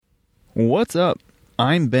What's up?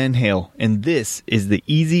 I'm Ben Hale, and this is the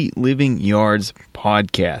Easy Living Yards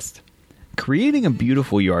podcast. Creating a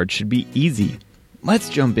beautiful yard should be easy. Let's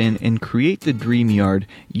jump in and create the dream yard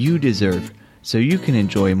you deserve so you can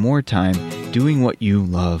enjoy more time doing what you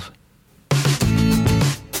love.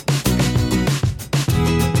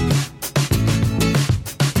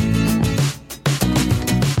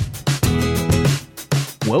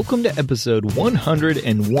 Welcome to episode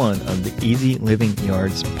 101 of the Easy Living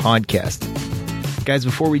Yards podcast. Guys,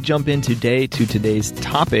 before we jump in today's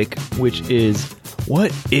topic, which is what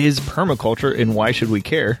is permaculture and why should we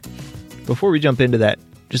care? Before we jump into that,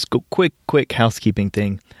 just go quick housekeeping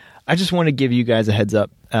thing. I just want to give you guys a heads up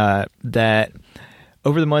that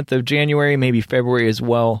over the month of January, maybe February as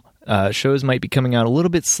well, shows might be coming out a little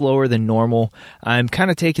bit slower than normal. I'm kind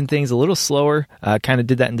of taking things a little slower. Kind of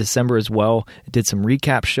did that in December as well. Did some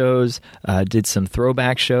recap shows, did some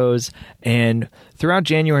throwback shows, and throughout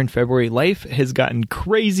January and February, life has gotten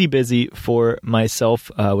crazy busy for myself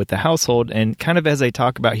with the household. And kind of as I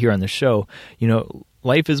talk about here on the show, you know,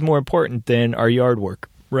 life is more important than our yard work,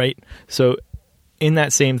 right? So in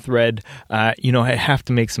that same thread, I have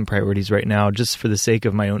to make some priorities right now just for the sake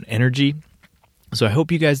of my own energy. So I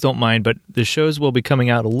hope you guys don't mind, but the shows will be coming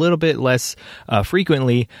out a little bit less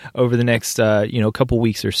frequently over the next, couple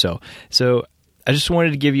weeks or so. So I just wanted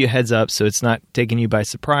to give you a heads up so it's not taking you by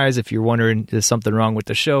surprise if you're wondering there's something wrong with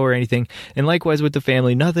the show or anything. And likewise with the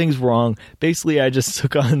family, nothing's wrong. Basically, I just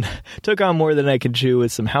took on more than I could chew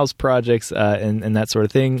with some house projects and that sort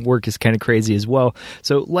of thing. Work is kind of crazy as well.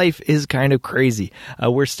 So life is kind of crazy.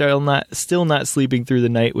 We're still not sleeping through the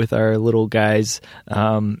night with our little guys.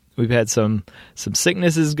 We've had some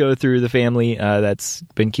sicknesses go through the family that's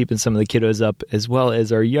been keeping some of the kiddos up, as well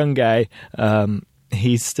as our young guy.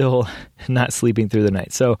 He's still not sleeping through the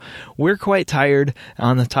night. So we're quite tired.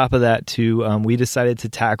 On the top of that, too, we decided to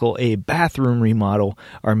tackle a bathroom remodel.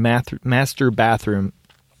 Our master bathroom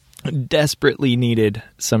desperately needed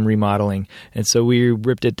some remodeling. And so we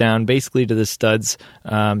ripped it down basically to the studs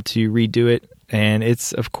to redo it. And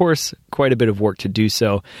it's, of course, quite a bit of work to do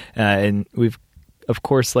so. And we've, of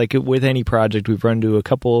course, like with any project, we've run into a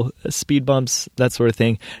couple speed bumps, that sort of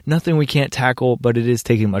thing. Nothing we can't tackle, but it is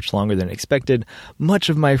taking much longer than expected. Much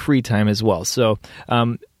of my free time as well. So,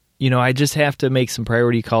 I just have to make some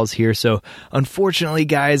priority calls here. So, unfortunately,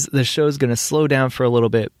 guys, the show's going to slow down for a little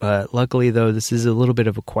bit. But luckily, though, this is a little bit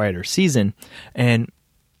of a quieter season. And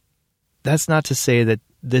that's not to say that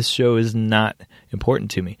this show is not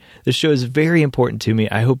important to me. This show is very important to me.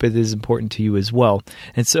 I hope it is important to you as well.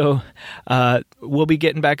 And so we'll be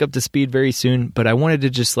getting back up to speed very soon, but I wanted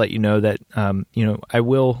to just let you know that, I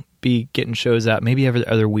will be getting shows out maybe every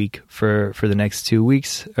other week for the next 2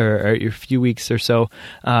 weeks or a few weeks or so.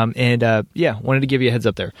 Wanted to give you a heads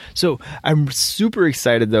up there. So I'm super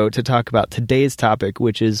excited, though, to talk about today's topic,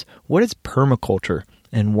 which is what is permaculture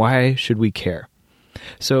and why should we care?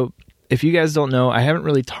 So if you guys don't know, I haven't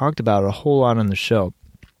really talked about it a whole lot on the show,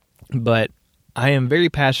 but I am very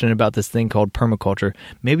passionate about this thing called permaculture.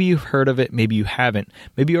 Maybe you've heard of it, maybe you haven't.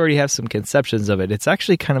 Maybe you already have some conceptions of it. It's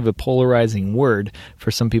actually kind of a polarizing word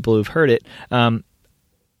for some people who've heard it. I'll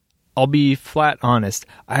be flat honest.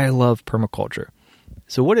 I love permaculture.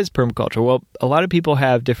 So what is permaculture? Well, a lot of people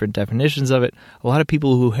have different definitions of it. A lot of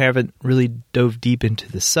people who haven't really dove deep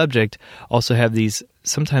into the subject also have these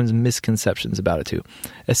sometimes misconceptions about it too.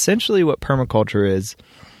 Essentially what permaculture is,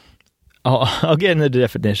 I'll get into the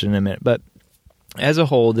definition in a minute, but as a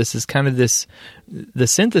whole, this is kind of the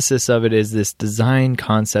synthesis of it is this design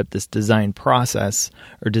concept, this design process,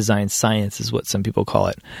 or design science is what some people call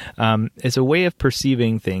it. It's a way of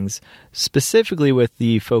perceiving things, specifically with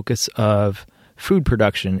the focus of food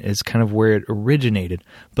production is kind of where it originated,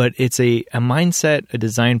 but it's a mindset, a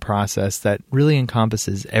design process that really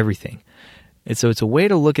encompasses everything. And so it's a way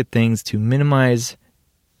to look at things to minimize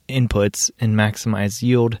inputs and maximize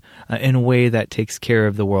yield in a way that takes care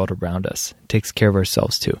of the world around us, takes care of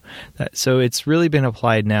ourselves too. So it's really been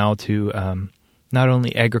applied now to not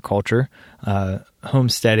only agriculture,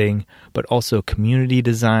 homesteading, but also community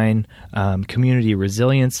design, community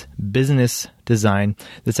resilience, business design.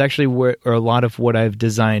 That's actually where a lot of what I've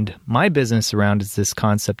designed my business around is this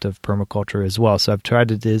concept of permaculture as well. So I've tried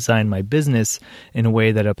to design my business in a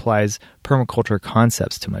way that applies permaculture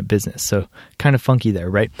concepts to my business. So kind of funky there,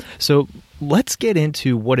 right? So let's get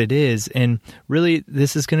into what it is. And really,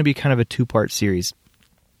 this is going to be kind of a two-part series.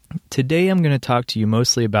 Today, I'm going to talk to you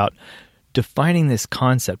mostly about defining this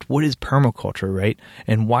concept. What is permaculture, right?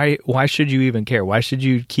 And why should you even care? Why should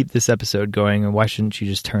you keep this episode going, and why shouldn't you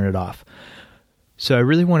just turn it off? So I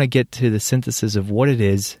really want to get to the synthesis of what it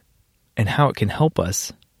is and how it can help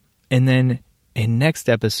us. And then in next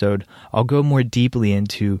episode, I'll go more deeply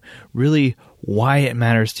into really why it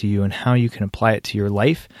matters to you and how you can apply it to your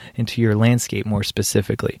life and to your landscape more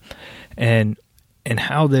specifically. And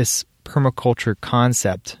how this permaculture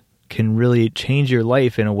concept can really change your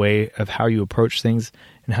life in a way of how you approach things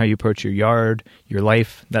and how you approach your yard, your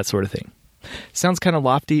life, that sort of thing. Sounds kind of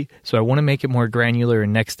lofty, so I want to make it more granular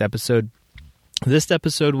in next episode. This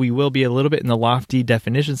episode, we will be a little bit in the lofty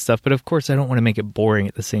definition stuff, but of course, I don't want to make it boring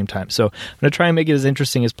at the same time. So I'm going to try and make it as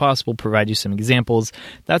interesting as possible, provide you some examples,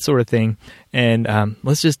 that sort of thing. And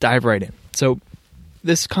let's just dive right in. So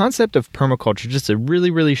this concept of permaculture, just a really,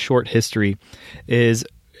 really short history, there's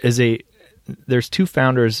two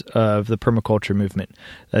founders of the permaculture movement.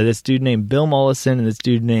 This dude named Bill Mollison and this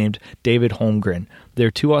dude named David Holmgren. They're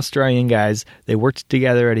two Australian guys. They worked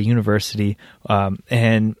together at a university,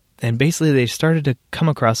 and basically they started to come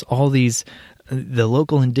across all the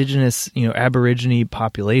local indigenous, Aborigine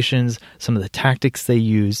populations, some of the tactics they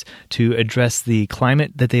use to address the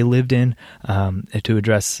climate that they lived in, to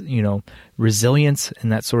address, resilience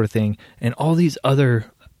and that sort of thing, and all these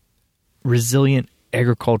other resilient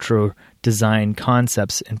agricultural design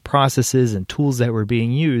concepts and processes and tools that were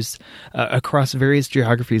being used across various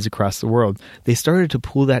geographies across the world. They started to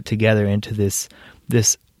pull that together into this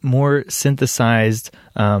more synthesized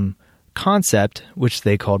concept, which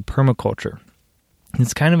they called permaculture.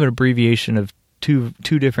 It's kind of an abbreviation of two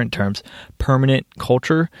different terms, permanent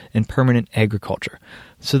culture and permanent agriculture.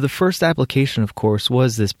 So the first application, of course,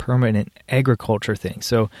 was this permanent agriculture thing.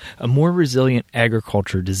 So a more resilient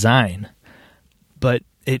agriculture design, but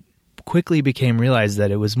it quickly became realized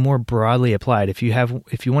that it was more broadly applied. If you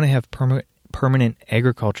want to have permanent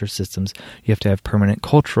agriculture systems, you have to have permanent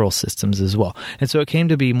cultural systems as well. And so it came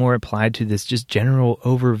to be more applied to this just general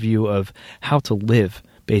overview of how to live,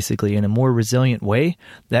 basically, in a more resilient way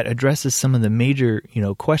that addresses some of the major,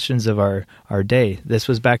 questions of our day. This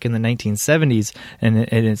was back in the 1970s, and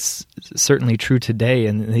it's certainly true today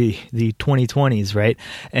in the 2020s, right?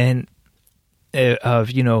 And of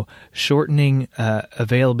shortening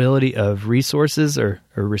availability of resources or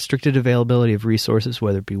restricted availability of resources,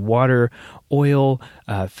 whether it be water, oil,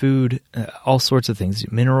 food, all sorts of things,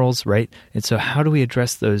 minerals, right? And so how do we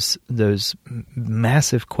address those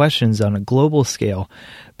massive questions on a global scale,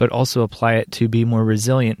 but also apply it to be more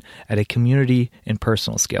resilient at a community and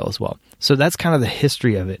personal scale as well? So that's kind of the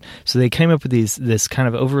history of it. So they came up with this kind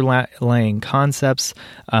of overlaying concepts,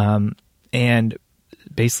 and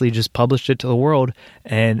basically just published it to the world,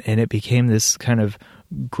 and it became this kind of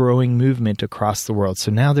growing movement across the world.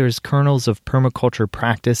 So now there's kernels of permaculture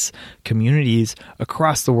practice communities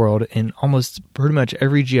across the world in almost pretty much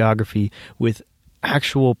every geography with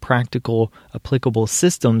actual practical applicable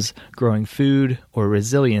systems growing food or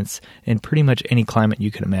resilience in pretty much any climate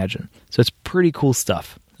you can imagine. So it's pretty cool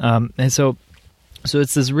stuff. And so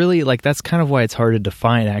it's this really, that's kind of why it's hard to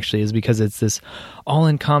define, actually, is because it's this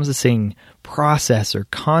all-encompassing process or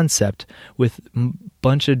concept with a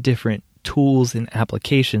bunch of different tools and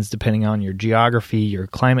applications depending on your geography, your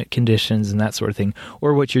climate conditions, and that sort of thing,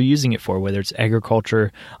 or what you're using it for, whether it's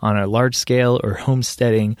agriculture on a large scale or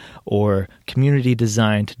homesteading or community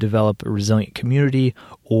design to develop a resilient community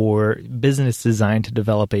or business design to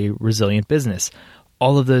develop a resilient business.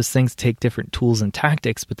 All of those things take different tools and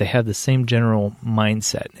tactics, but they have the same general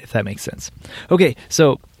mindset, if that makes sense. Okay,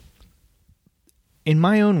 so in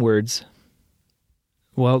my own words,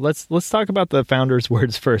 well, let's talk about the founders'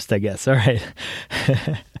 words first, I guess. All right.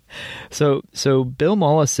 So Bill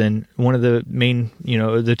Mollison, one of the main,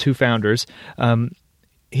 the two founders,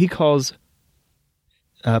 he calls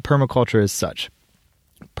permaculture as such.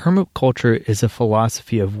 Permaculture is a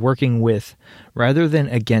philosophy of working with rather than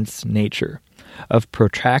against nature, of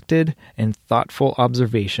protracted and thoughtful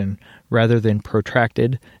observation rather than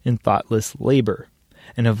protracted and thoughtless labor,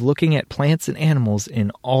 and of looking at plants and animals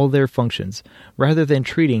in all their functions rather than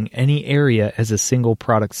treating any area as a single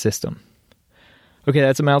product system. Okay,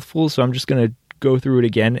 that's a mouthful, so I'm just going to go through it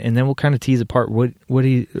again, and then we'll kind of tease apart what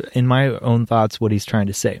he, in my own thoughts, what he's trying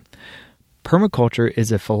to say. Permaculture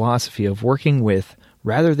is a philosophy of working with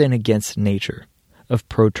rather than against nature, of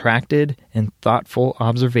protracted and thoughtful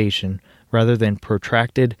observation rather than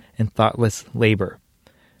protracted and thoughtless labor,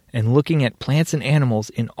 and looking at plants and animals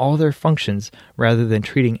in all their functions rather than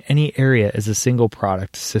treating any area as a single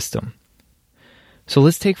product system. So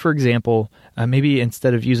let's take, for example, maybe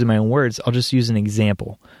instead of using my own words, I'll just use an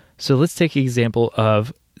example. So let's take an example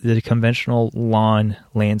of the conventional lawn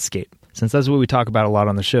landscape, since that's what we talk about a lot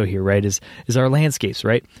on the show here, right, is our landscapes,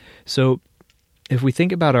 right? So if we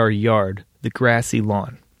think about our yard, the grassy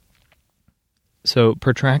lawn, So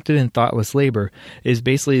protracted and thoughtless labor is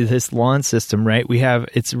basically this lawn system, right?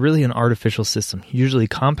 It's really an artificial system, usually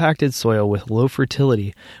compacted soil with low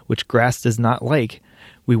fertility, which grass does not like.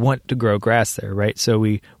 We want to grow grass there, right? So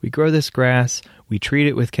we grow this grass, we treat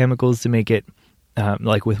it with chemicals to make it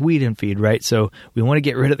like with weed and feed, right? So we want to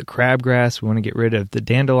get rid of the crabgrass, we want to get rid of the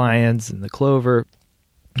dandelions and the clover.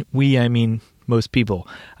 I mean most people.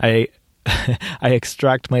 I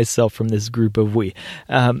extract myself from this group of we.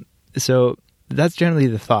 So that's generally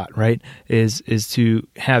the thought, right? Is to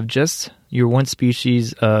have just your one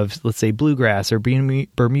species of, let's say, bluegrass or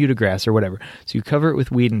Bermuda grass or whatever. So you cover it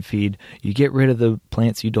with weed and feed. You get rid of the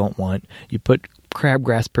plants you don't want. You put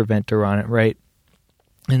crabgrass preventer on it, right?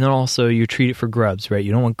 And then also you treat it for grubs, right?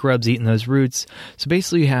 You don't want grubs eating those roots. So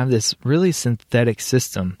basically you have this really synthetic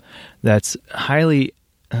system that's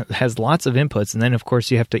has lots of inputs, and then of course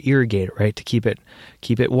you have to irrigate it, right, to keep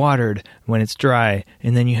it watered when it's dry,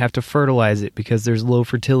 and then you have to fertilize it because there's low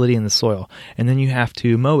fertility in the soil, and then you have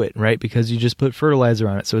to mow it, right, because you just put fertilizer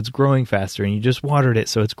on it so it's growing faster, and you just watered it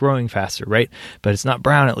so it's growing faster, right, but it's not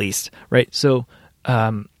brown at least, right? So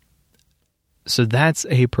that's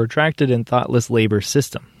a protracted and thoughtless labor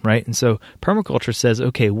system, right? And so permaculture says,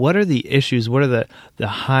 okay, what are the issues, what are the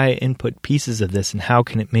high input pieces of this, and how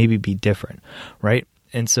can it maybe be different, right?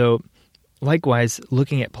 And so, likewise,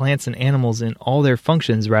 looking at plants and animals in all their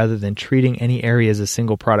functions rather than treating any area as a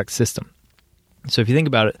single product system. So if you think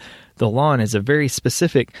about it, the lawn is a very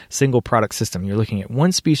specific single product system. You're looking at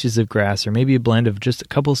one species of grass or maybe a blend of just a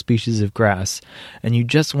couple species of grass, and you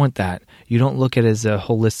just want that. You don't look at it as a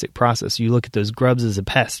holistic process. You look at those grubs as a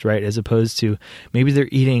pest, right? As opposed to maybe they're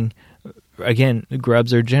eating... Again,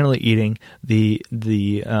 grubs are generally eating the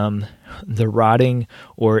rotting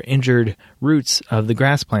or injured roots of the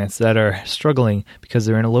grass plants that are struggling because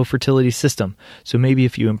they're in a low fertility system. So maybe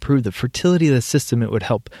if you improve the fertility of the system, it would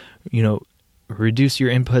help, reduce your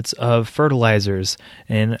inputs of fertilizers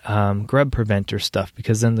and grub preventer stuff,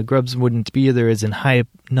 because then the grubs wouldn't be there as in high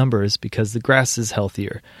numbers because the grass is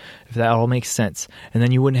healthier, if that all makes sense. And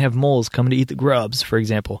then you wouldn't have moles coming to eat the grubs, for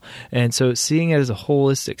example. And so seeing it as a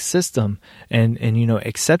holistic system and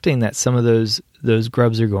accepting that some of those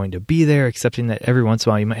grubs are going to be there, accepting that every once in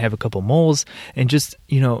a while you might have a couple moles, and just,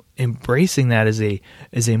 embracing that as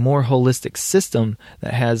a more holistic system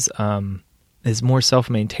that has is more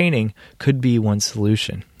self-maintaining could be one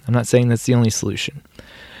solution. I'm not saying that's the only solution.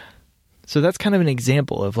 So that's kind of an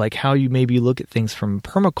example of like how you maybe look at things from a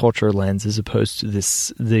permaculture lens as opposed to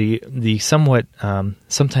the somewhat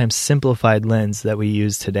sometimes simplified lens that we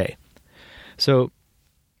use today. So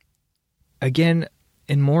again,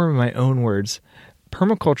 in more of my own words,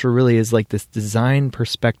 permaculture really is like this design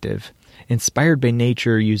perspective inspired by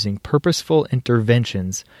nature using purposeful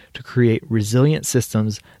interventions to create resilient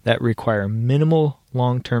systems that require minimal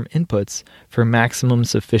long-term inputs for maximum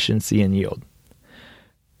sufficiency and yield.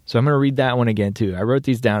 So I'm going to read that one again too. I wrote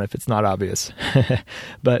these down if it's not obvious.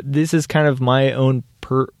 But this is kind of my own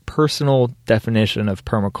personal definition of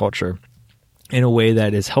permaculture in a way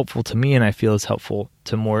that is helpful to me and I feel is helpful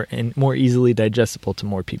to more easily digestible to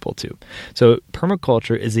more people too. So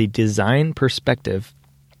permaculture is a design perspective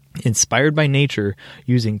inspired by nature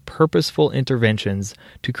using purposeful interventions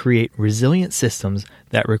to create resilient systems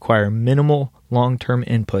that require minimal long-term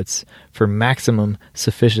inputs for maximum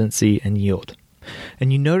sufficiency and yield.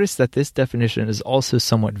 And you notice that this definition is also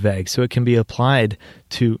somewhat vague, so it can be applied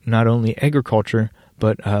to not only agriculture,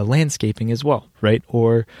 but landscaping as well, right?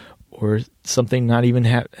 Or something not even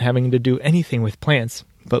having to do anything with plants,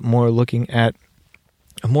 but more looking at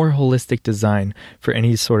a more holistic design for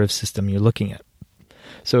any sort of system you're looking at.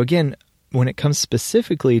 So again, when it comes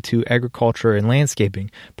specifically to agriculture and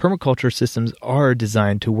landscaping, permaculture systems are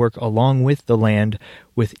designed to work along with the land,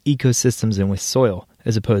 with ecosystems and with soil,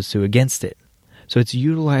 as opposed to against it. So it's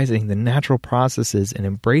utilizing the natural processes and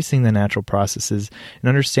embracing the natural processes and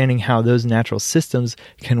understanding how those natural systems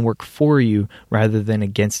can work for you rather than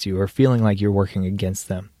against you or feeling like you're working against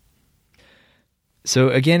them. So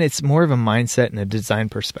again, it's more of a mindset and a design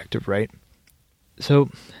perspective, right?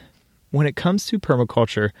 So when it comes to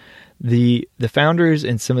permaculture, the founders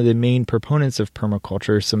and some of the main proponents of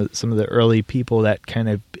permaculture, some of the early people that kind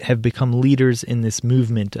of have become leaders in this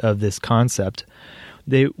movement of this concept,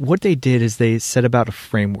 what they did is they set about a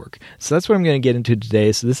framework. So that's what I'm going to get into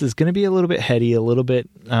today. So this is going to be a little bit heady, a little bit,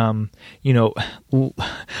 I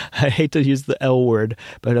hate to use the L word,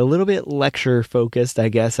 but a little bit lecture focused, I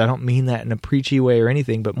guess. I don't mean that in a preachy way or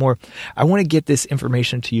anything, but more, I want to get this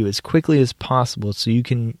information to you as quickly as possible so you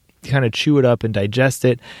can kind of chew it up and digest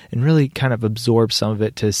it and really kind of absorb some of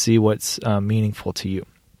it to see what's meaningful to you.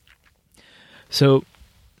 So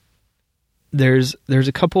there's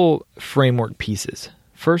a couple framework pieces.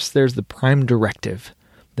 First, there's the prime directive.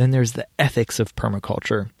 Then there's the ethics of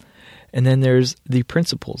permaculture. And then there's the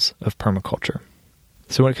principles of permaculture.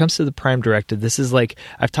 So when it comes to the prime directive, this is like,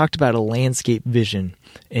 I've talked about a landscape vision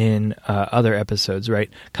in other episodes, right?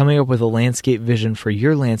 Coming up with a landscape vision for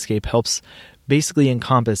your landscape helps basically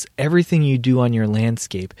encompass everything you do on your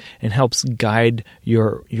landscape and helps guide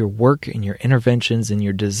your work and your interventions and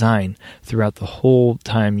your design throughout the whole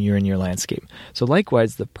time you're in your landscape. So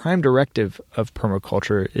likewise, the prime directive of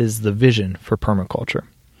permaculture is the vision for permaculture.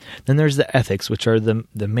 Then there's the ethics, which are the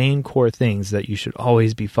main core things that you should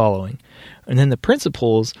always be following. And then the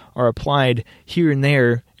principles are applied here and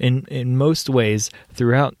there in most ways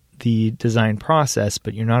throughout the design process,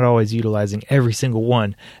 but you're not always utilizing every single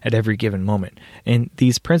one at every given moment. And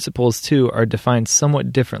these principles, too, are defined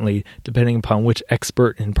somewhat differently depending upon which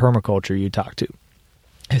expert in permaculture you talk to.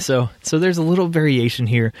 So there's a little variation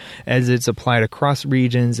here as it's applied across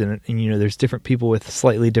regions, and there's different people with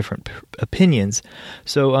slightly different opinions.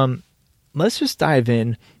 So let's just dive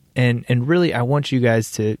in, and really I want you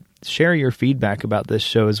guys to share your feedback about this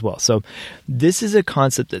show as well. So this is a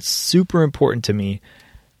concept that's super important to me.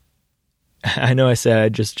 I know I said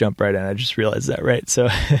I'd just jump right in. I just realized that, right? So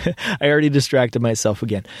I already distracted myself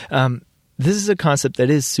again. This is a concept that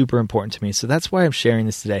is super important to me, so that's why I'm sharing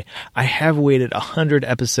this today. I have waited 100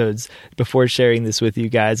 episodes before sharing this with you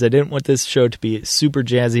guys. I didn't want this show to be super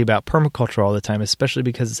jazzy about permaculture all the time, especially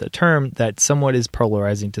because it's a term that somewhat is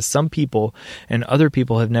polarizing to some people, and other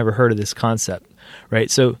people have never heard of this concept, right?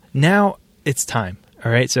 So now it's time.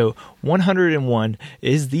 All right, so 101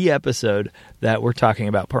 is the episode that we're talking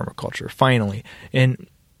about permaculture, finally. And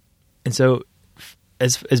so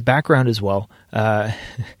as background as well, I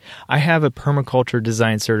have a permaculture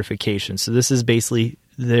design certification. So this is basically,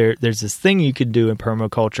 there's this thing you could do in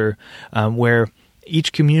permaculture where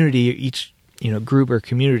each community, each group or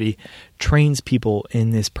community trains people in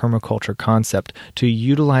this permaculture concept to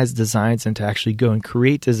utilize designs and to actually go and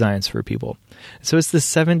create designs for people. So it's the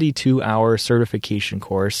 72-hour certification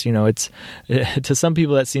course. It's to some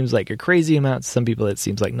people that seems like a crazy amount. To some people that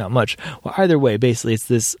seems like not much. Well, either way, basically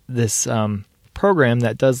it's this program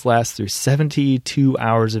that does last through 72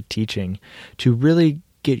 hours of teaching to really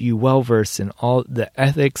get you well versed in all the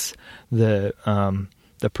ethics, the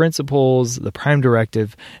principles, the prime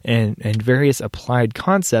directive, and various applied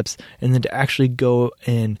concepts, and then to actually go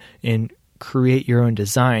and create your own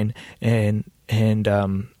design and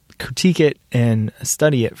critique it and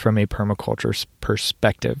study it from a permaculture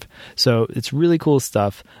perspective. So it's really cool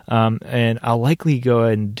stuff, and I'll likely go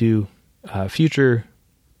ahead and do future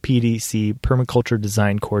PDC permaculture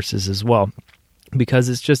design courses as well. Because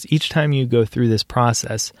it's just each time you go through this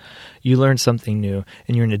process, you learn something new,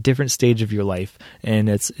 and you're in a different stage of your life, and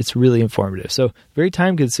it's really informative. So very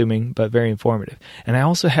time-consuming, but very informative. And I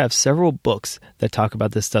also have several books that talk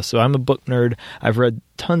about this stuff. So I'm a book nerd. I've read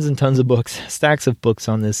tons and tons of books, stacks of books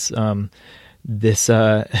on this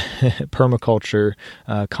permaculture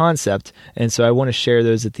concept, and so I want to share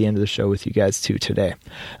those at the end of the show with you guys too today.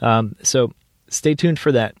 So stay tuned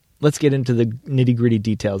for that. Let's get into the nitty-gritty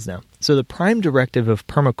details now. So the prime directive of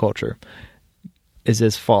permaculture is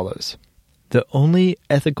as follows. The only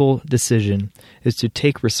ethical decision is to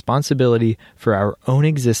take responsibility for our own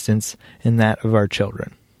existence and that of our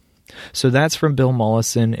children. So that's from Bill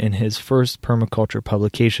Mollison in his first permaculture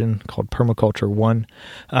publication called Permaculture-ELY.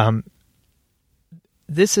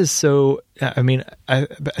 This is so, I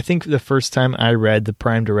think the first time I read the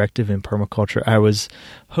prime directive in permaculture, I was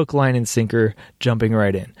hook, line, and sinker, jumping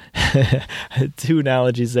right in. Two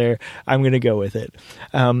analogies there. I'm going to go with it.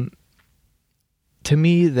 To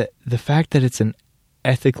me, the fact that it's an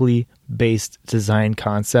ethically based design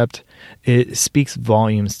concept, it speaks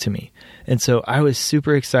volumes to me. And so I was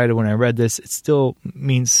super excited when I read this. It still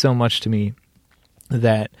means so much to me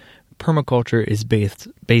that permaculture is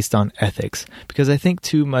based on ethics, because I think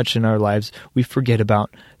too much in our lives we forget about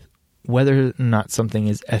whether or not something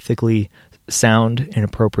is ethically sound and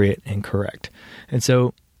appropriate and correct. And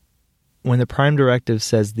so when the prime directive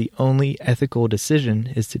says the only ethical decision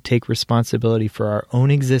is to take responsibility for our own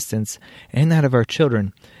existence and that of our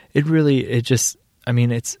children, it's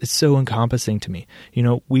so encompassing to me.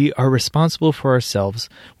 We are responsible for ourselves.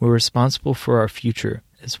 We're responsible for our future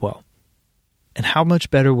as well. And how much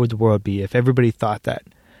better would the world be if everybody thought that?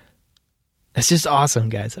 That's just awesome,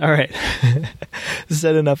 guys. All right.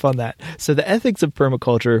 Said enough on that. So the ethics of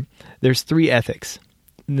permaculture, there's 3 ethics.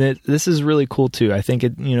 This is really cool too. I think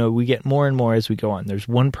we get more and more as we go on. There's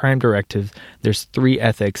 1 prime directive, there's 3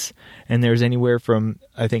 ethics, and there's anywhere from,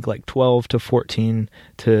 I think, like 12 to 14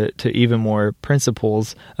 to even more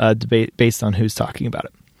principles based on who's talking about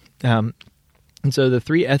it. And so the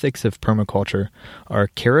 3 ethics of permaculture are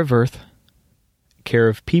care of earth, care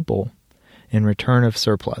of people, and return of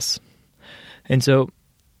surplus. And so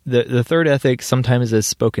the third ethic sometimes is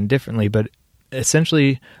spoken differently, but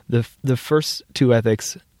essentially the first 2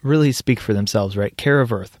 ethics really speak for themselves, right? Care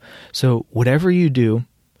of earth. So whatever you do,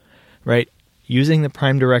 right, using the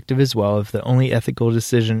prime directive as well, if the only ethical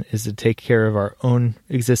decision is to take care of our own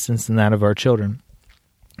existence and that of our children,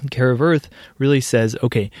 care of earth really says,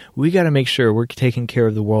 okay, we got to make sure we're taking care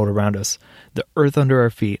of the world around us, the earth under our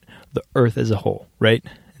feet, the earth as a whole, right?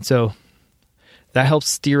 And so that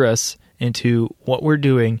helps steer us into what we're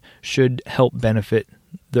doing should help benefit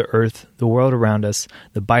the earth, the world around us,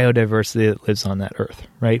 the biodiversity that lives on that earth,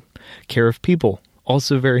 right? Care of people,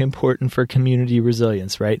 also very important for community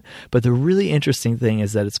resilience, right? But the really interesting thing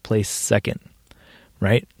is that it's placed second,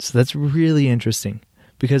 right? So that's really interesting,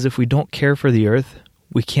 because if we don't care for the earth,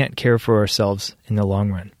 we can't care for ourselves in the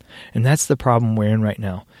long run. And that's the problem we're in right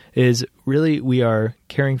now, is really we are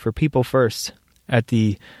caring for people first at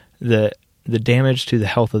the damage to the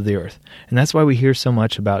health of the earth. And that's why we hear so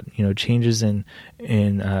much about, changes in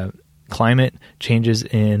climate, changes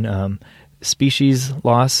in species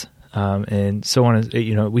loss, and so on.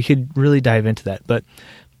 We could really dive into that. But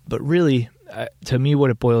really, to me,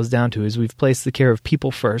 what it boils down to is we've placed the care of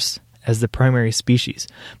people first as the primary species.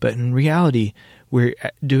 But in reality, we're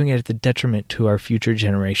doing it at the detriment to our future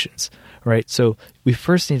generations, right? So we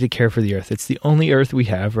first need to care for the earth. It's the only earth we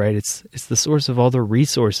have, right? It's the source of all the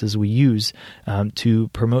resources we use to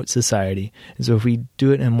promote society. And so if we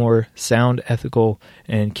do it in a more sound, ethical,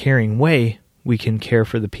 and caring way, we can care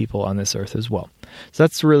for the people on this earth as well. So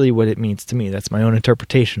that's really what it means to me. That's my own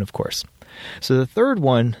interpretation, of course. So the third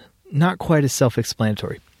one, not quite as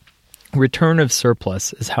self-explanatory. Return of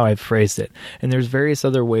surplus is how I've phrased it. And there's various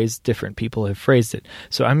other ways different people have phrased it.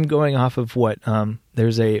 So I'm going off of what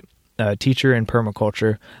there's a teacher in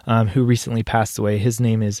permaculture who recently passed away. His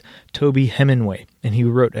name is Toby Hemingway, and he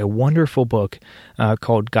wrote a wonderful book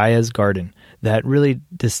called Gaia's Garden that really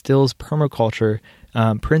distills permaculture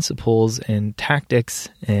principles and tactics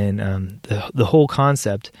and the whole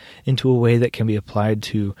concept into a way that can be applied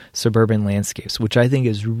to suburban landscapes, which I think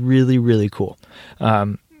is really, really cool.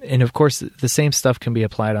 And of course, the same stuff can be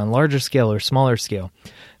applied on larger scale or smaller scale.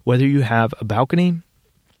 Whether you have a balcony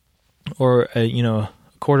or a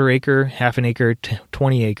quarter acre, half an acre,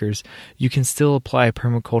 20 acres, you can still apply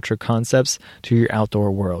permaculture concepts to your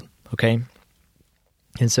outdoor world, okay?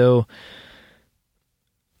 And so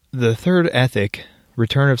the third ethic,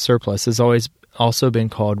 return of surplus, has always also been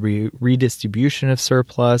called redistribution of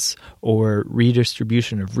surplus, or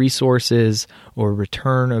redistribution of resources, or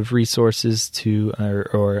return of resources to,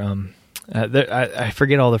 I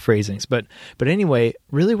forget all the phrasings, but anyway,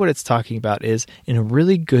 really what it's talking about is in a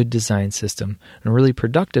really good design system, in a really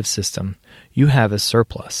productive system, you have a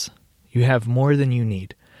surplus. You have more than you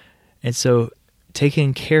need. And so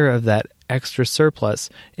taking care of that extra surplus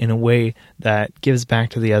in a way that gives back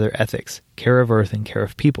to the other ethics, care of earth and care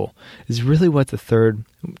of people, is really what the third,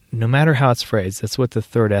 no matter how it's phrased, that's what the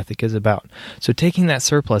third ethic is about. So taking that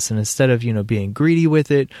surplus and instead of, being greedy with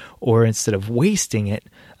it, or instead of wasting it,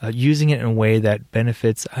 using it in a way that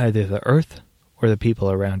benefits either the earth or the people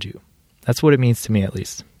around you. That's what it means to me, at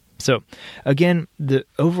least. So again, the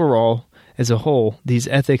overall, as a whole, these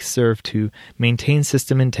ethics serve to maintain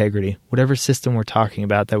system integrity, whatever system we're talking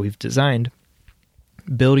about that we've designed,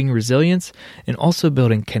 building resilience, and also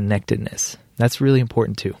building connectedness. That's really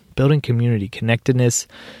important too. Building community, connectedness,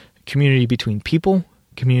 community between people,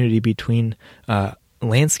 community between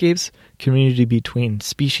landscapes, community between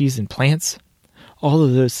species and plants. All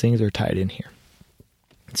of those things are tied in here.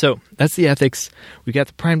 So that's the ethics. We got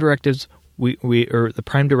the prime directives. We the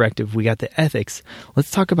prime directive, we got the ethics. Let's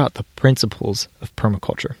talk about the principles of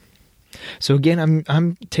permaculture. So again,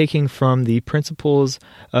 I'm taking from the principles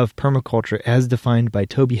of permaculture as defined by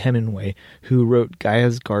Toby Hemingway, who wrote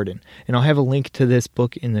Gaia's Garden. And I'll have a link to this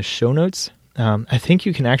book in the show notes. I think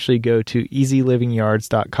you can actually go to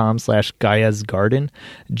easylivingyards.com/Gaia's Garden,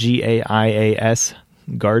 GAIAS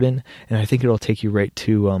Garden, and I think it'll take you right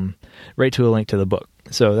to a link to the book.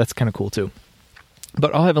 So that's kind of cool too.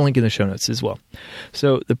 But I'll have a link in the show notes as well.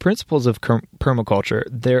 So the principles of permaculture,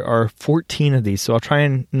 there are 14 of these. So I'll try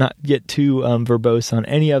and not get too verbose on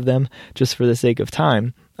any of them just for the sake of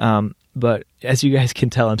time. But as you guys can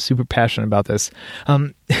tell, I'm super passionate about this.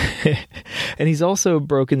 And he's also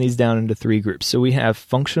broken these down into 3 groups. So we have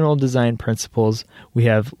functional design principles, we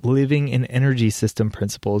have living and energy system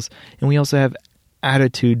principles, and we also have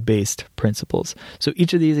attitude-based principles. So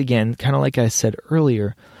each of these, again, kind of like I said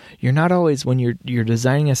earlier, you're not always, when you're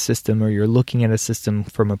designing a system or you're looking at a system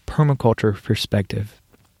from a permaculture perspective,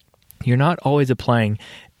 you're not always applying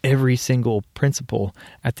every single principle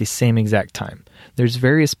at the same exact time. There's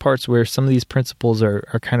various parts where some of these principles are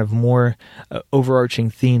kind of more overarching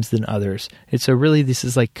themes than others. And so really this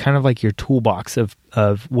is like kind of like your toolbox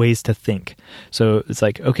of ways to think. So it's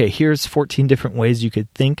like, okay, here's 14 different ways you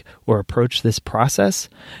could think or approach this process.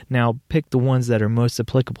 Now pick the ones that are most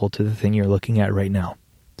applicable to the thing you're looking at right now.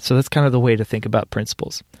 So that's kind of the way to think about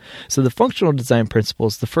principles. So the functional design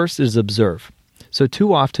principles, the first is observe. So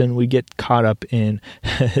too often we get caught up in,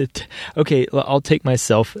 okay, I'll take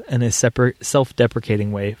myself in a separate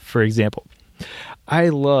self-deprecating way. For example, I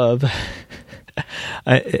love /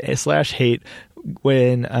 hate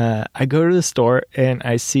when I go to the store and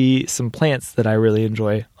I see some plants that I really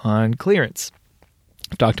enjoy on clearance.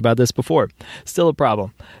 I've talked about this before. Still a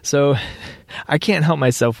problem. So I can't help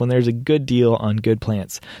myself when there's a good deal on good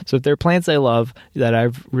plants. So if there are plants I love that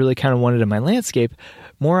I've really kind of wanted in my landscape,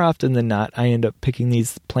 more often than not, I end up picking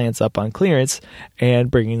these plants up on clearance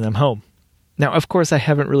and bringing them home. Now, of course, I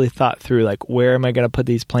haven't really thought through, like, where am I going to put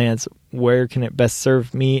these plants? Where can it best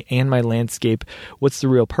serve me and my landscape? What's the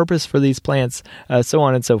real purpose for these plants? So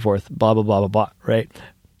on and so forth. Blah, blah, blah, blah, blah, right?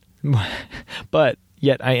 But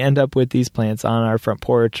yet I end up with these plants on our front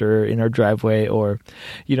porch or in our driveway or,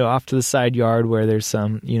 off to the side yard where there's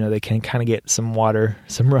some, they can kind of get some water,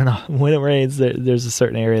 some runoff. When it rains, there's a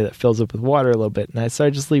certain area that fills up with water a little bit. And so I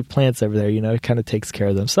just leave plants over there, it kind of takes care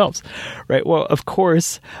of themselves, right? Well, of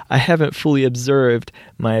course, I haven't fully observed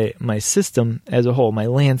my system as a whole, my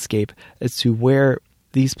landscape, as to where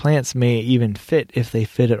these plants may even fit, if they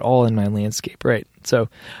fit at all in my landscape, right? So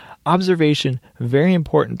observation, very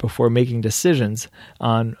important before making decisions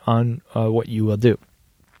on what you will do.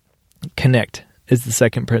 Connect is the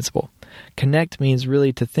second principle. Connect means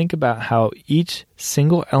really to think about how each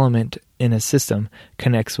single element in a system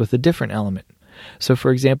connects with a different element. So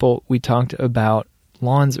for example, we talked about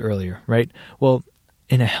lawns earlier, right? Well,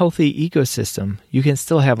 in a healthy ecosystem, you can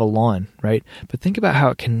still have a lawn, right? But think about how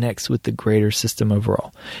it connects with the greater system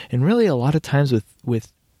overall. And really a lot of times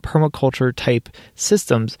with permaculture type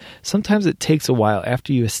systems, sometimes it takes a while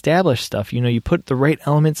after you establish stuff. You put the right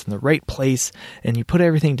elements in the right place and you put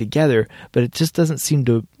everything together, but it just doesn't seem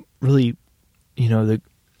to really,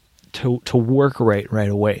 to work right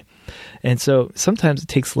away. And so sometimes it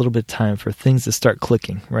takes a little bit of time for things to start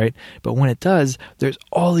clicking, right? But when it does, there's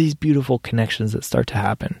all these beautiful connections that start to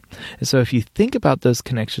happen. And so if you think about those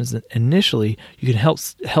connections initially, you can help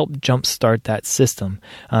jumpstart that system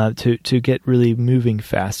to get really moving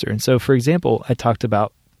faster. And so, for example, I talked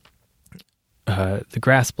about the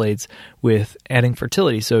grass blades with adding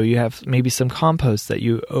fertility. So you have maybe some compost that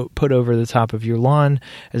you put over the top of your lawn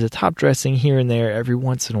as a top dressing here and there every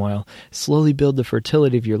once in a while. Slowly build the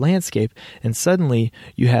fertility of your landscape, and suddenly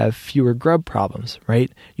you have fewer grub problems, right?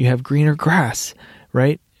 You have greener grass,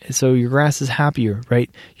 right? So your grass is happier, right?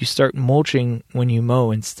 You start mulching when you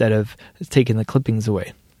mow instead of taking the clippings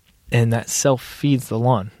away. And that self-feeds the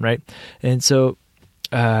lawn, right? And so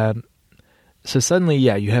suddenly,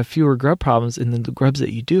 you have fewer grub problems, and then the grubs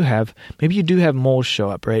that you do have, maybe you do have moles show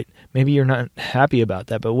up, right? Maybe you're not happy about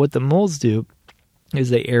that, but what the moles do is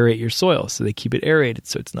they aerate your soil, so they keep it aerated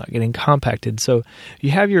so it's not getting compacted. So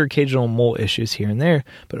you have your occasional mole issues here and there,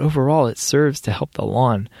 but overall it serves to help the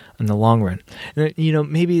lawn in the long run. And,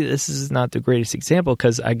 maybe this is not the greatest example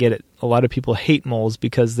because I get it. A lot of people hate moles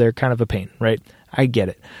because they're kind of a pain, right? I get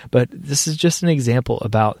it. But this is just an example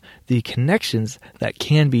about the connections that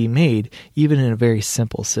can be made even in a very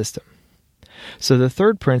simple system. So the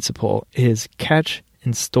third principle is catch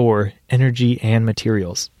and store energy and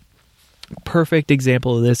materials. Perfect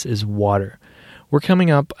example of this is water. We're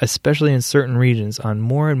coming up, especially in certain regions, on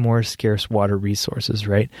more and more scarce water resources,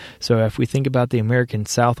 right? So if we think about the American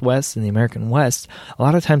Southwest and the American West, a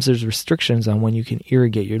lot of times there's restrictions on when you can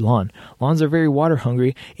irrigate your lawn. Lawns are very water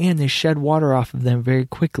hungry, and they shed water off of them very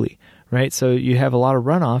quickly, right? So you have a lot of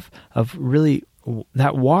runoff of really,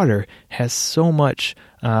 that water has so much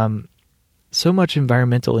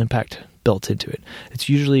environmental impact built into it. It's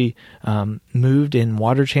usually moved in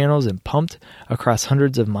water channels and pumped across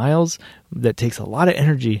hundreds of miles. That takes a lot of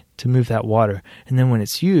energy to move that water. And then when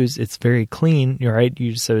it's used, it's very clean, right?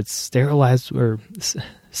 So it's sterilized or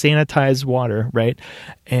sanitized water, right?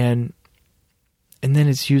 And then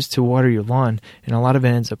it's used to water your lawn, and a lot of it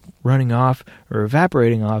ends up running off or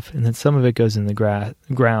evaporating off, and then some of it goes in the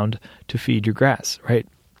ground to feed your grass, right?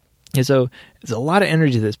 And so there's a lot of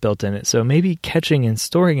energy that's built in it. So maybe catching and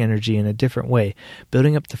storing energy in a different way,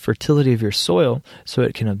 building up the fertility of your soil so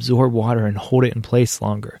it can absorb water and hold it in place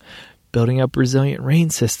longer. building up resilient rain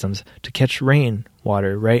systems to catch rain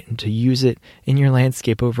water, right? And to use it in your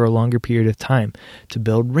landscape over a longer period of time, to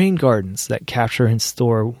build rain gardens that capture and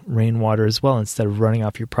store rainwater as well instead of running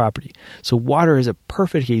off your property. So water is a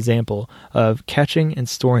perfect example of catching and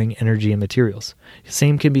storing energy and materials.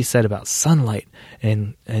 Same can be said about sunlight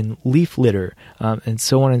and leaf litter and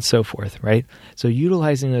so on and so forth, right? So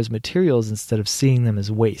utilizing those materials instead of seeing them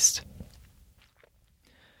as waste.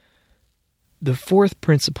 The fourth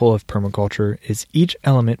principle of permaculture is each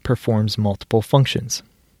element performs multiple functions.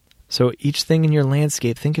 So each thing in your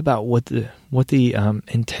landscape, think about what the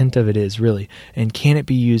intent of it is really, and can it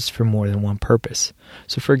be used for more than one purpose?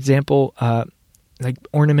 So for example, like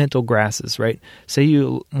ornamental grasses, right? Say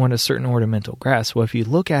you want a certain ornamental grass. Well, if you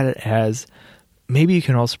look at it as maybe you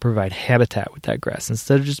can also provide habitat with that grass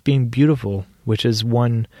instead of just being beautiful, which is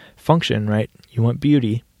one function, right? You want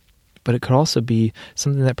beauty. But it could also be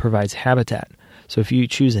something that provides habitat. So if you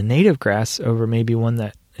choose a native grass over maybe one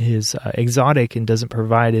that is exotic and doesn't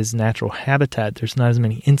provide as natural habitat, there's not as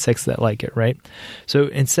many insects that like it, right? So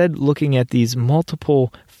instead, looking at these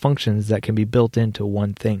multiple functions that can be built into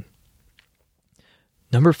one thing.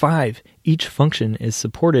 Number 5, each function is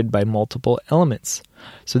supported by multiple elements.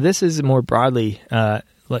 So this is more broadly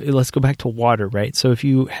let's go back to water, right? So if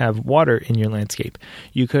you have water in your landscape,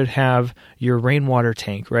 you could have your rainwater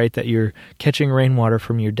tank, right? That you're catching rainwater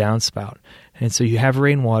from your downspout. And so you have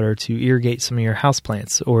rainwater to irrigate some of your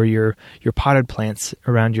houseplants or your potted plants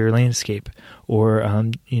around your landscape. Or,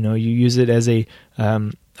 you use it as a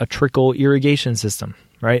trickle irrigation system,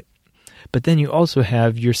 right? But then you also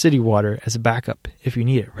have your city water as a backup if you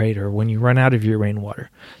need it, right? Or when you run out of your rainwater.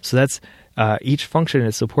 So that's each function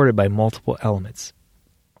is supported by multiple elements.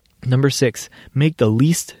 Number 6, make the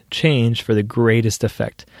least change for the greatest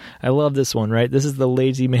effect. I love this one, right? This is the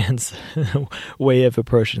lazy man's way of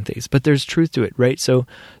approaching things, but there's truth to it, right? So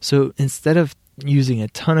instead of using a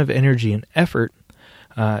ton of energy and effort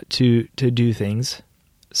to do things,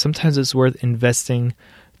 sometimes it's worth investing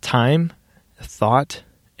time, thought,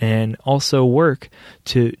 and also work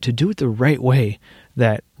to do it the right way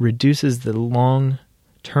that reduces the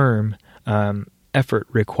long-term effort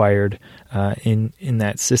required in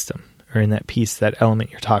that system or in that piece, that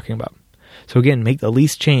element you're talking about. So again, make the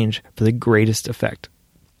least change for the greatest effect.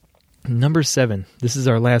 Number 7, this is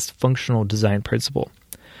our last functional design principle.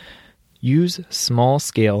 Use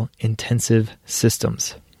small-scale intensive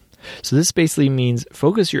systems. So this basically means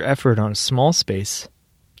focus your effort on a small space,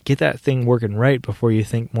 get that thing working right before you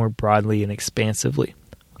think more broadly and expansively.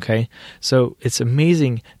 Okay, so it's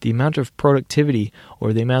amazing the amount of productivity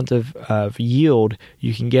or the amount of yield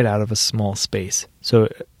you can get out of a small space. So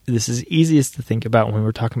this is easiest to think about when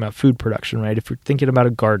we're talking about food production, right? If we're thinking about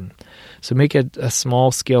a garden. So make a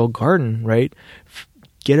small scale garden, right?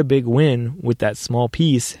 Get a big win with that small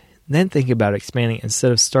piece, then think about expanding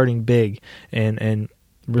instead of starting big and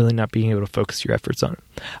really not being able to focus your efforts on it.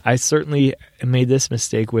 I certainly made this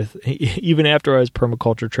mistake with, even after I was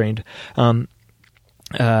permaculture trained,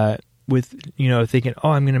 with, thinking,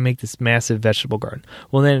 I'm going to make this massive vegetable garden.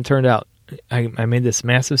 Well, then it turned out I made this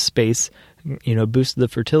massive space, boosted the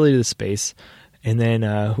fertility of the space. And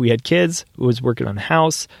then we had kids, was working on a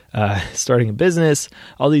house, starting a business,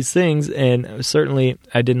 all these things. And certainly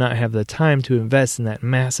I did not have the time to invest in that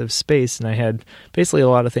massive space. And I had basically a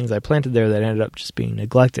lot of things I planted there that ended up just being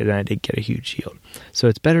neglected, and I didn't get a huge yield. So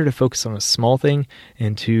it's better to focus on a small thing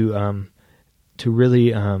and to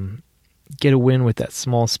really get a win with that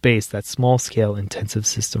small space, that small scale intensive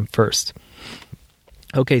system first.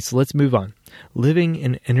 Okay, so let's move on. Living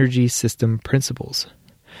and energy system principles.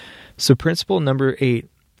 So principle number 8,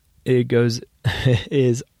 it goes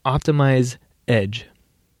is optimize edge.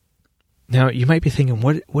 Now you might be thinking,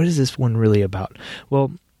 what is this one really about?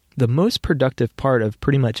 Well, the most productive part of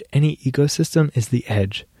pretty much any ecosystem is the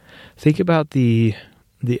edge. Think about the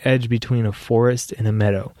edge between a forest and a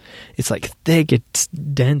meadow. It's like thick, it's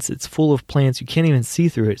dense, it's full of plants. You can't even see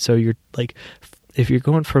through it. So you're like, if you're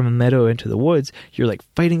going from a meadow into the woods, you're like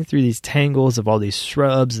fighting through these tangles of all these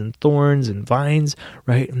shrubs and thorns and vines,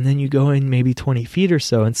 right? And then you go in maybe 20 feet or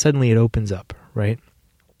so and suddenly it opens up, right?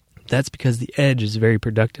 That's because the edge is very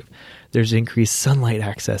productive. There's increased sunlight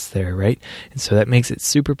access there, right? And so that makes it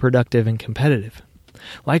super productive and competitive.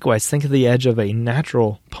 Likewise, think of the edge of a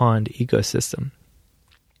natural pond ecosystem.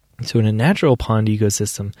 So in a natural pond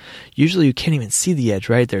ecosystem, usually you can't even see the edge,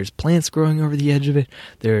 right? There's plants growing over the edge of it.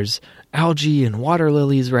 There's algae and water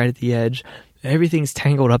lilies right at the edge. Everything's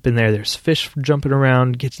tangled up in there. There's fish jumping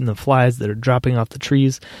around, getting the flies that are dropping off the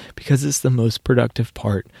trees because it's the most productive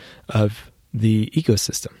part of the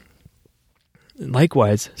ecosystem.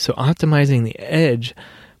 Likewise, so optimizing the edge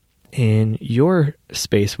in your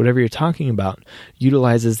space, whatever you're talking about,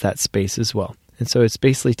 utilizes that space as well. And so it's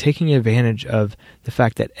basically taking advantage of the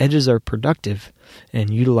fact that edges are productive and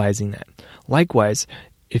utilizing that. Likewise,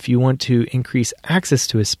 if you want to increase access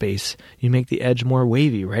to a space, you make the edge more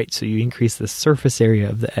wavy, right? So you increase the surface area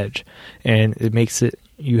of the edge, and it makes it,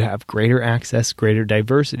 you have greater access, greater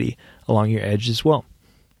diversity along your edge as well.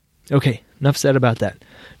 Okay, enough said about that.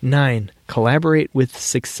 9, collaborate with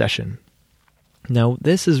succession. Now,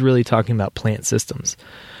 this is really talking about plant systems.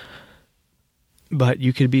 But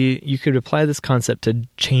you could apply this concept to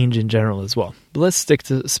change in general as well. But let's stick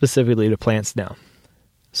specifically to plants now.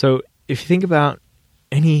 So if you think about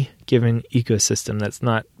any given ecosystem that's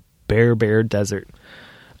not bare desert,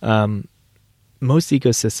 most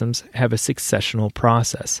ecosystems have a successional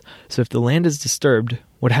process. So if the land is disturbed,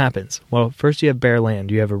 what happens? Well, first you have bare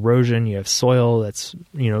land. You have erosion. You have soil that's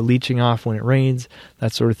leaching off when it rains,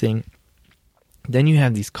 that sort of thing. Then you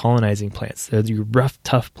have these colonizing plants. They're your rough,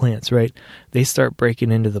 tough plants, right? They start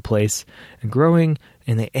breaking into the place and growing,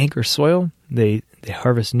 and they anchor soil. They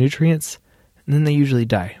harvest nutrients, and then they usually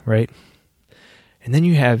die, right? And then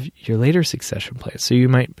you have your later succession plants. So you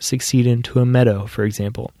might succeed into a meadow, for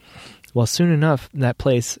example. Well, soon enough, that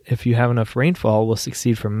place, if you have enough rainfall, will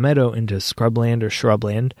succeed from meadow into scrubland or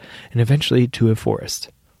shrubland, and eventually to a forest,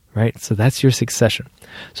 right? So that's your succession.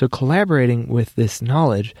 So collaborating with this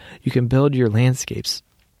knowledge, you can build your landscapes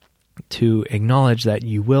to acknowledge that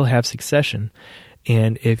you will have succession.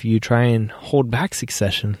 And if you try and hold back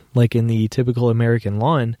succession, like in the typical American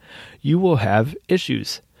lawn, you will have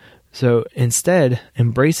issues. So instead,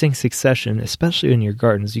 embracing succession, especially in your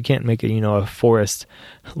gardens, you can't make a forest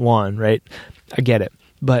lawn, right? I get it.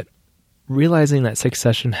 But realizing that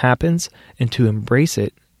succession happens and to embrace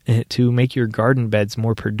it and to make your garden beds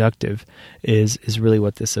more productive is really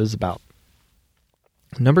what this is about.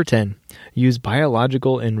 Number 10, use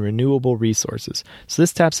biological and renewable resources. So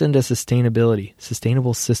this taps into sustainability,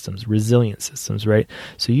 sustainable systems, resilient systems, right?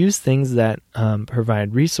 So use things that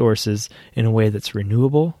provide resources in a way that's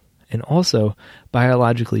renewable, and also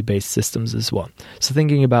biologically based systems as well. So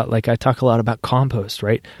thinking about, like I talk a lot about compost,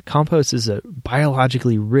 right? Compost is a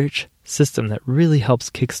biologically rich system that really helps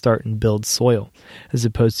kickstart and build soil, as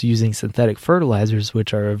opposed to using synthetic fertilizers,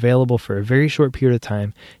 which are available for a very short period of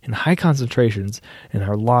time in high concentrations and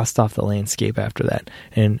are lost off the landscape after that,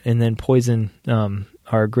 and then poison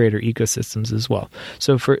our greater ecosystems as well.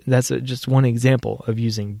 So that's just one example of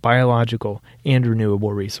using biological and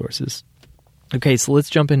renewable resources. Okay, so let's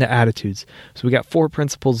jump into attitudes. So we got 4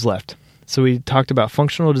 principles left. So we talked about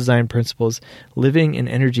functional design principles, living and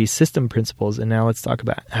energy system principles, and now let's talk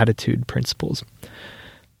about attitude principles.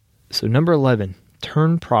 So number 11,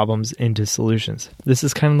 turn problems into solutions. This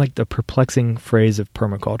is kind of like the perplexing phrase of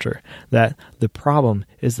permaculture, that the problem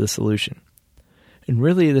is the solution. And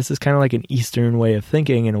really, this is kind of like an Eastern way of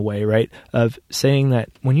thinking in a way, right? Of saying that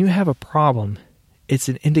when you have a problem, it's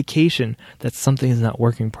an indication that something is not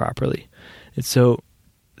working properly. And so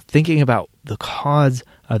thinking about the cause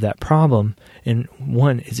of that problem, and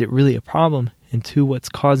 1, is it really a problem? And 2, what's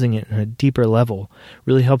causing it on a deeper level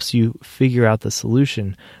really helps you figure out the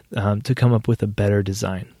solution to come up with a better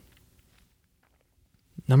design.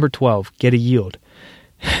 Number 12, get a yield.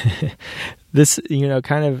 This,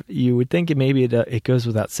 kind of, you would think it goes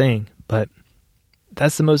without saying, but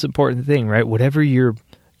that's the most important thing, right? Whatever your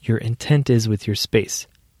intent is with your space.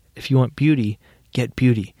 If you want beauty, get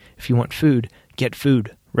beauty. If you want food, get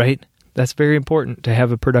food, right? That's very important to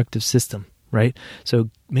have a productive system, right?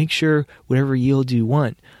 So make sure whatever yield you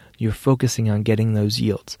want, you're focusing on getting those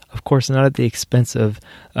yields. Of course, not at the expense of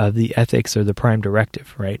the ethics or the prime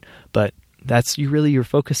directive, right? But that's your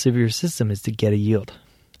focus of your system is to get a yield.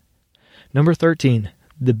 Number 13,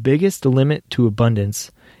 the biggest limit to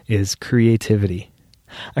abundance is creativity.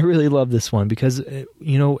 I really love this one because,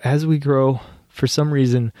 as we grow, for some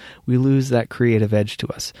reason, we lose that creative edge to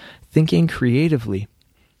us. Thinking creatively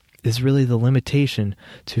is really the limitation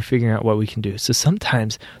to figuring out what we can do. So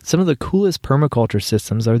sometimes some of the coolest permaculture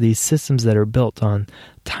systems are these systems that are built on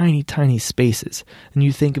tiny, tiny spaces. And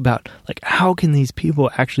you think about, how can these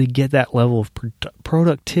people actually get that level of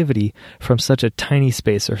productivity from such a tiny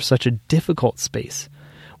space or such a difficult space?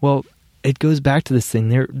 Well, it goes back to this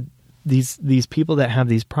thing. These people that have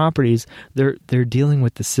these properties, they're dealing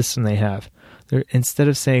with the system they have. Instead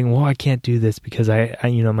of saying, well, I can't do this because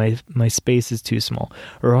my space is too small,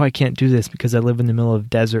 or I can't do this because I live in the middle of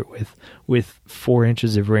desert with 4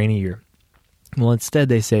 inches of rain a year. Well, instead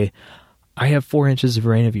they say, I have 4 inches of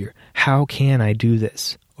rain a year. How can I do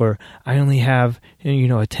this? Or I only have,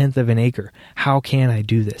 1/10 of an acre. How can I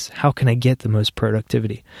do this? How can I get the most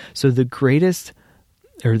productivity? So the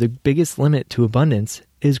biggest limit to abundance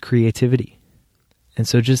is creativity. And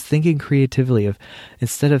so just thinking creatively of,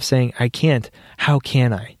 instead of saying, I can't, how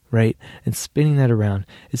can I, right? And spinning that around,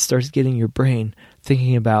 it starts getting your brain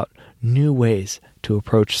thinking about new ways to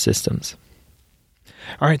approach systems.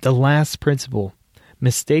 All right, the last principle.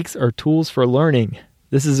 Mistakes are tools for learning.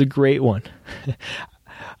 This is a great one.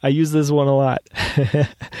 I use this one a lot.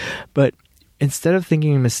 But instead of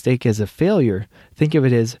thinking a mistake as a failure, think of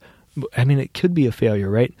it as, it could be a failure,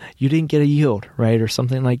 right? You didn't get a yield, right? Or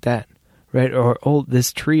something like that, right? Or, oh,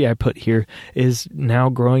 this tree I put here is now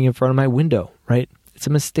growing in front of my window, right? It's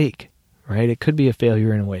a mistake, right? It could be a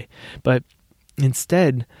failure in a way. But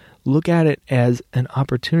instead, look at it as an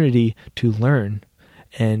opportunity to learn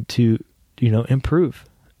and to, improve.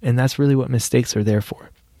 And that's really what mistakes are there for.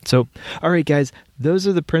 So, all right, guys, those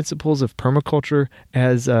are the principles of permaculture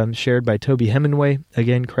as shared by Toby Hemingway.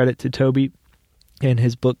 Again, credit to Toby and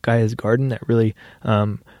his book, Gaia's Garden, that really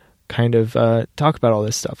talk about all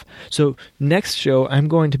this stuff. So next show, I'm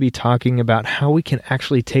going to be talking about how we can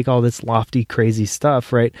actually take all this lofty, crazy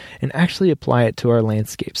stuff, right, and actually apply it to our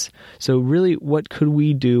landscapes. So really, what could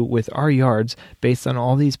we do with our yards based on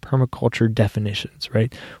all these permaculture definitions,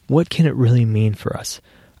 right? What can it really mean for us?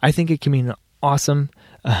 I think it can mean an awesome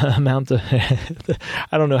amount of,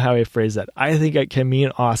 I don't know how I phrase that. I think it can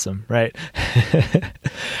mean awesome, right?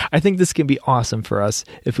 I think this can be awesome for us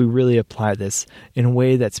if we really apply this in a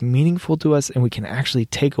way that's meaningful to us and we can actually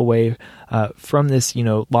take away from this,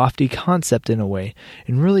 lofty concept in a way.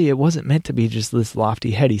 And really, it wasn't meant to be just this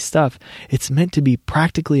lofty, heady stuff. It's meant to be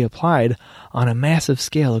practically applied on a massive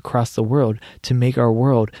scale across the world to make our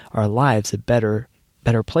world, our lives, a better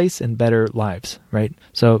place and better lives, right?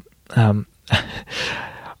 So,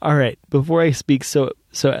 all right, before I speak so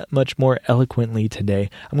much more eloquently today,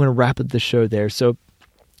 I'm going to wrap up the show there. So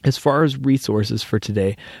as far as resources for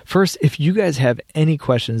today, first, if you guys have any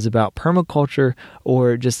questions about permaculture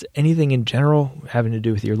or just anything in general having to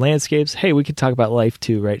do with your landscapes, hey, we could talk about life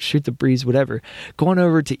too, right? Shoot the breeze, whatever. Go on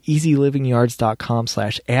over to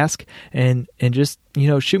easylivingyards.com/ask and just,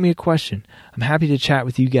 shoot me a question. I'm happy to chat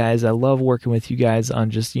with you guys. I love working with you guys on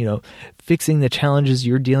just, fixing the challenges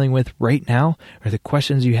you're dealing with right now or the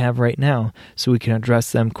questions you have right now so we can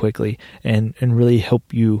address them quickly and really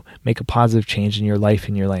help you make a positive change in your life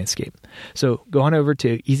and your landscape. So go on over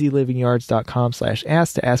to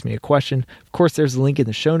easylivingyards.com/ask to ask me a question. Of course, there's a link in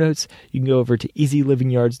the show notes. You can go over to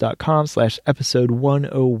easylivingyards.com/episode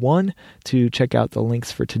 101 to check out the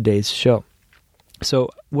links for today's show. So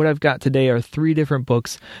what I've got today are 3 different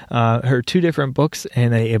books, or 2 different books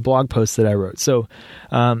and a blog post that I wrote. So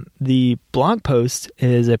the blog post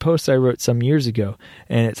is a post I wrote some years ago,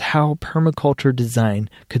 and it's how permaculture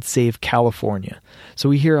design could save California. So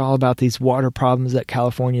we hear all about these water problems that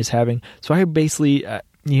California is having. So I basically...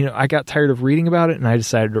 I got tired of reading about it and I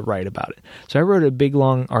decided to write about it. So I wrote a big,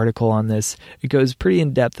 long article on this. It goes pretty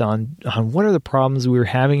in depth on what are the problems we were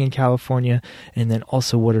having in California and then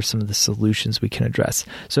also what are some of the solutions we can address.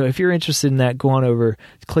 So if you're interested in that, go on over,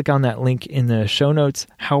 click on that link in the show notes,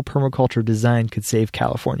 how permaculture design could save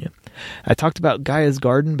California. I talked about Gaia's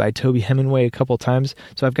Garden by Toby Hemingway a couple times,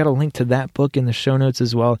 so I've got a link to that book in the show notes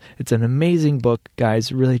as well. It's an amazing book,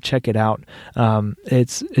 guys. Really check it out.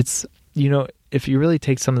 It's if you really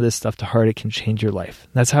take some of this stuff to heart, it can change your life.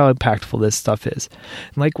 That's how impactful this stuff is.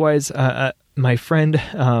 Likewise, my friend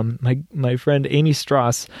Amy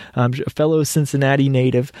Strauss, a fellow Cincinnati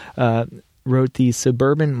native, wrote the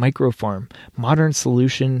Suburban Microfarm: Modern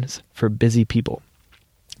Solutions for Busy People.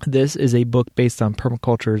 This is a book based on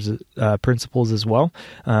permaculture's principles as well.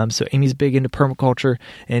 So Amy's big into permaculture,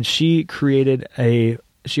 and she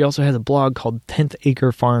also has a blog called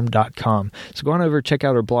 10thacrefarm.com. So go on over, check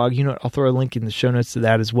out her blog. I'll throw a link in the show notes to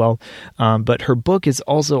that as well. But her book is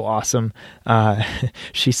also awesome.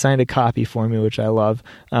 She signed a copy for me, which I love.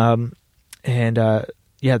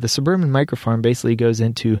 The Suburban Microfarm basically goes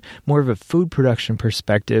into more of a food production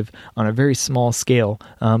perspective on a very small scale.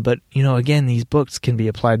 But again, these books can be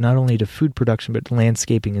applied not only to food production, but to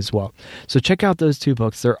landscaping as well. So check out those 2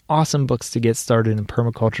 books. They're awesome books to get started in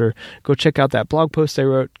permaculture. Go check out that blog post I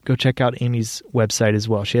wrote. Go check out Amy's website as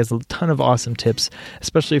well. She has a ton of awesome tips,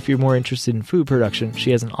 especially if you're more interested in food production.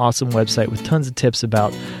 She has an awesome website with tons of tips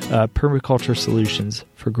about permaculture solutions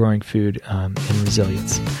for growing food and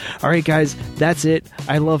resilience. All right, guys, that's it.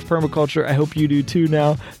 I love permaculture. I hope you do too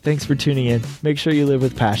now. Thanks for tuning in. Make sure you live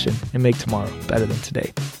with passion and make tomorrow better than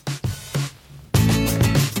today.